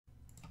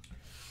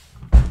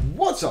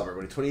What's up,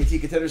 everybody? 2018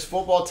 Contenders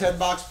Football 10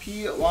 box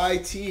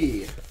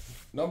PYT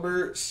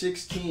number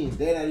 16.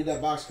 Dan, I need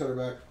that box cutter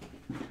back.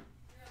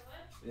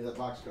 I need that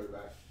box cutter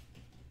back.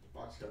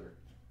 Box cutter.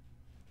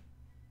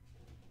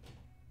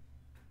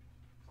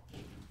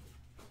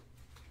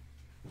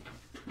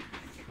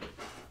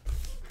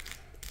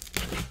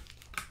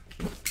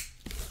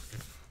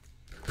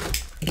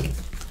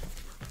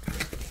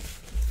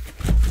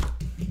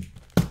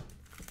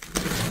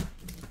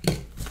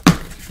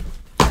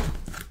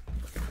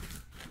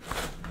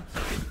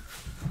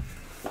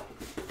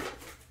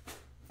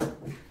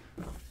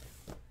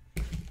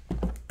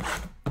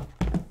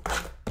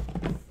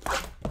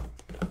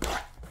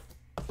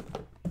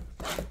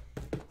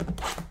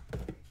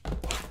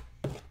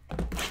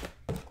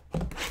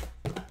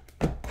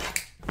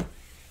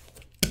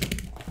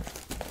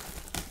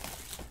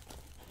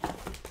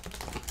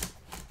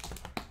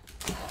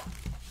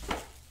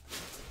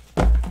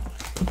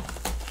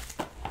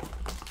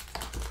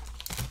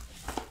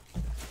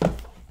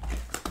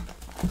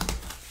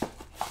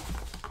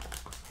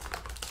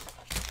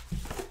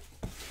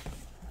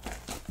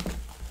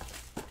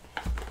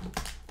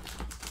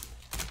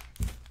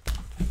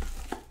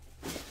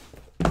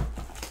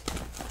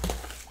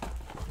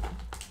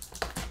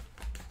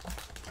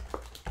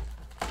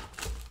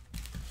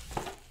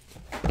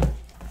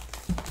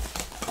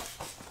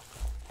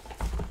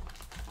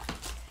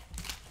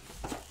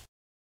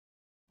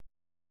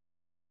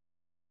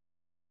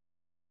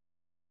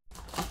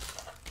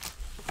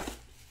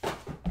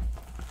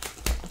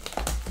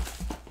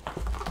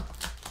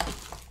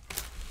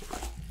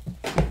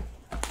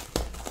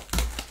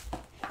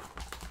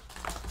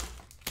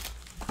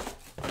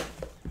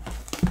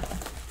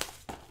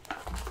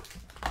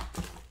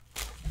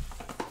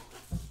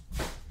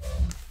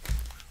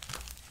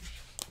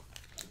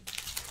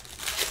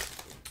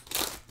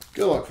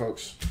 Good luck,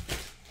 folks.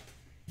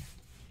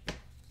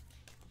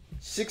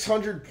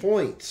 600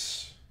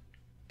 points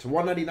to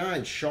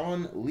 199,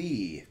 Sean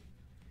Lee.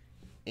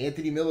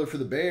 Anthony Miller for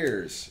the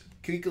Bears.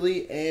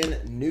 Kuechly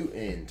and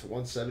Newton to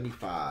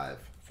 175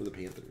 for the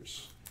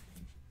Panthers.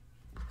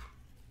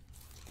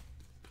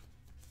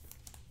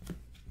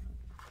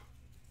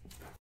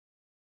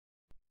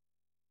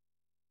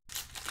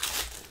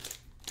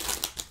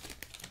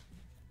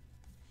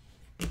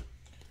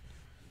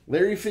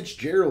 Larry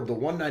Fitzgerald to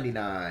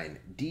 199.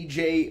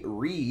 DJ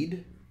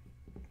Reed.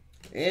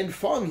 And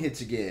Fung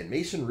hits again.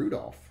 Mason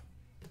Rudolph.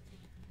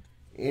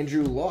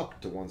 Andrew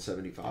Luck to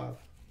 175.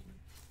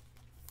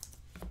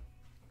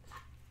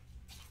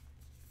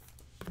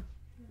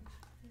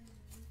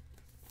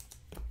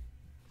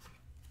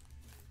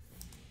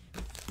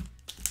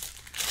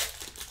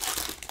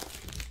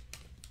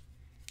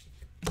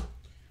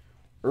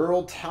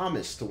 Earl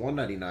Thomas to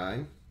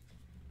 199.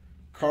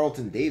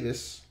 Carlton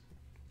Davis.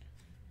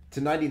 To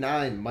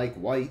 99, Mike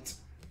White.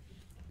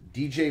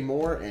 DJ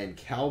Moore and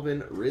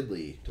Calvin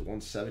Ridley to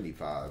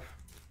 175.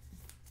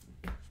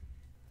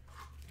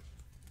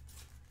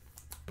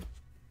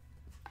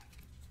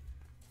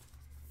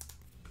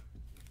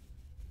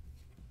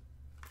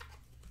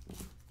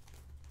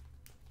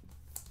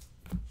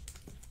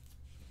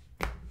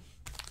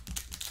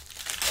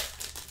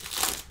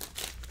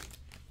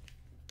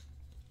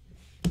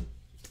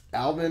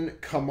 Alvin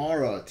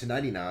Kamara to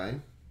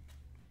 99.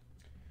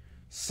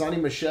 Sonny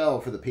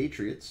Michel for the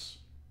Patriots.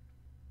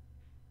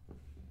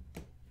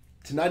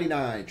 To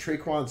 99,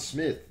 Traquan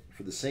Smith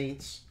for the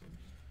Saints.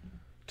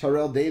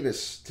 Terrell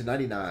Davis to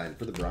 99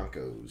 for the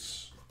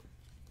Broncos.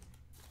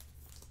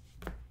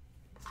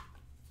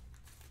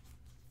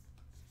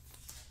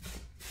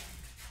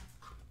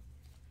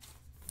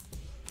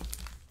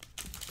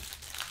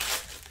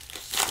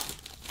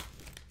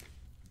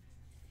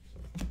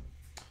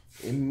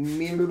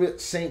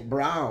 St.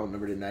 Brown,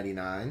 number to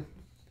 99.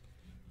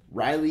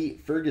 Riley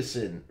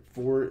Ferguson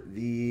for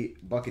the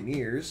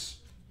Buccaneers.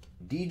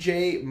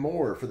 DJ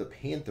Moore for the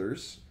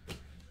Panthers.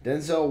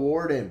 Denzel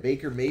Ward and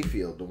Baker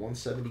Mayfield to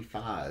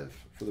 175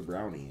 for the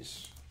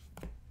Brownies.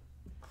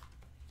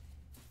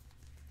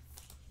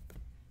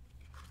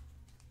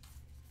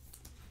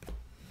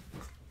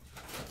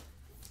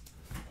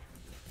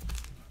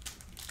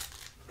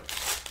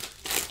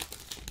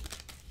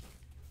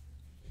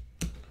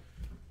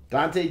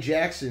 Dante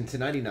Jackson to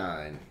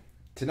 99.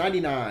 To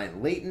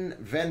 99, Leighton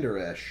Vander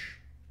Esch.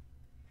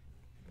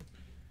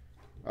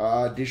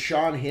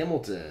 Deshaun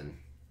Hamilton.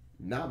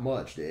 Not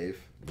much, Dave.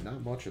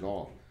 Not much at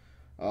all.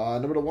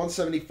 Number to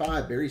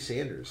 175, Barry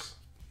Sanders.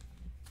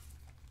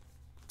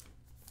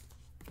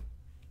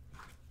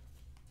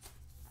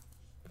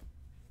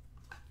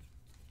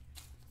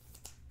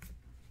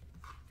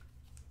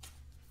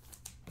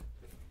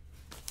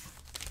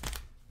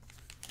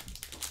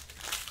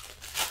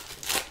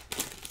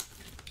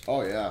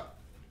 Oh, yeah.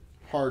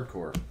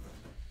 Hardcore.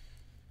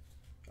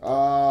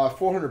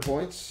 400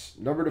 points.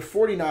 Number to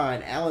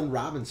 49, Allen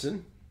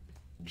Robinson.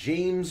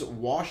 James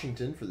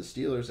Washington for the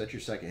Steelers. That's your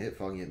second hit.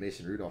 Fung hit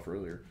Mason Rudolph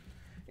earlier.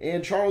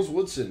 And Charles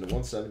Woodson to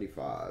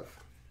 175.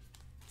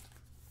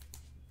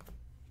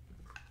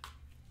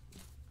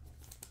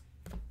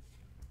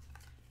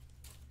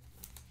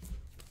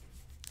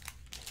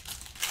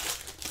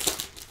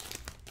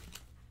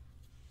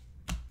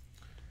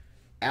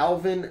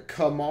 Alvin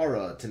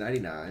Kamara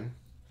 /99.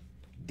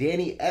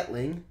 Danny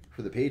Etling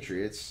for the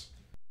Patriots.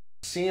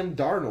 Sam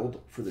Darnold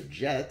for the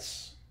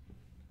Jets.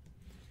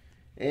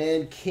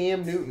 And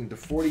Cam Newton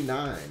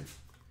 /49.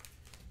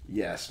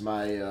 Yes,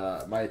 my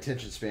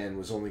attention span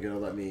was only going to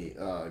let me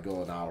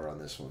go an hour on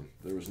this one.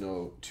 There was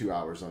no 2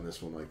 hours on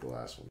this one like the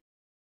last one.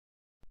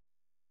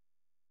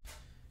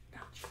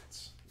 Now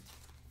Jets.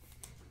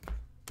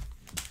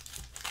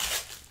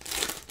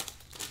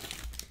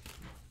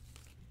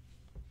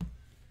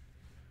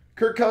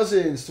 Kirk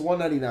Cousins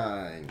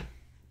 /199.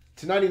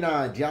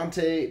 /99,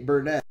 Deontay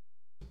Burnett.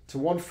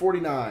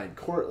 /149,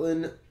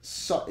 Cortland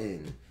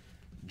Sutton.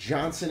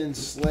 Johnson and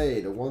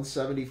Slade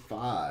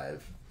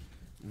 /175.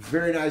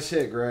 Very nice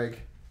hit, Greg.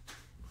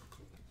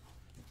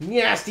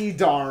 Nasty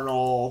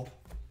Darnold.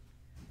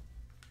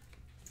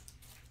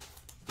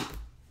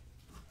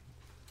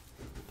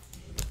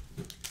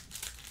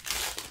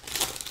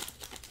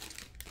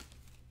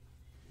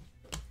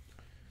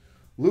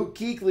 Luke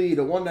Kuechly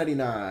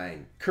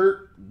 /199.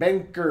 Kurt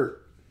Benkert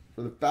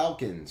for the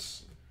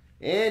Falcons.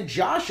 And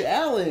Josh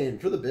Allen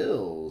for the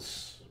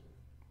Bills.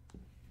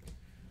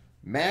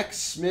 Max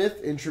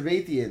Smith and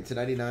Trevathan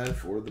 /99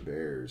 for the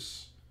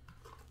Bears.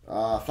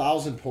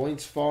 1,000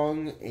 points,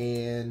 Fung,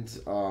 and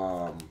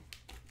a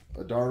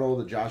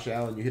Darnold, a Josh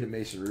Allen. You hit a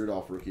Mason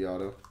Rudolph rookie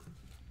auto.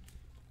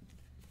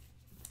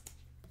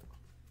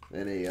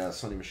 And a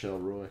Sonny Michel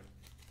Roy.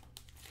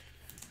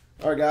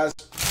 All right, guys.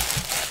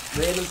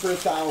 Random for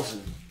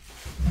 1,000.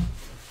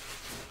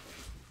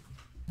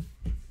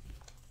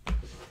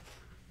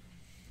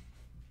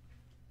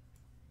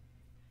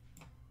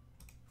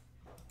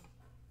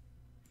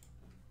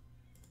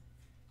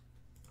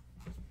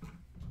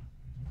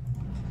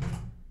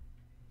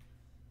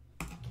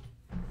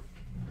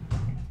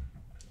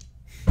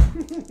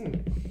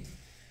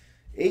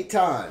 Eight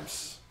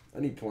times. I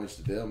need points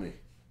to bail me.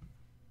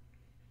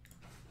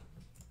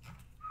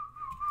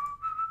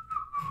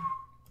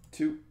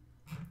 2,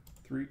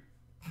 3,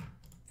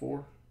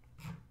 4,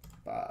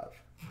 5,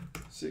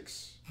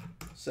 6,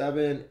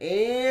 7,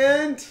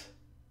 and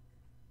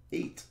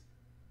 8.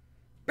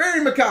 Barry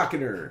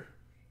McCockiner.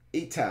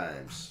 8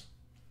 times.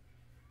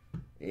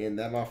 And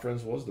that, my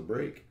friends, was the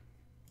break.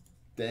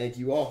 Thank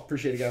you all.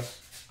 Appreciate it,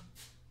 guys.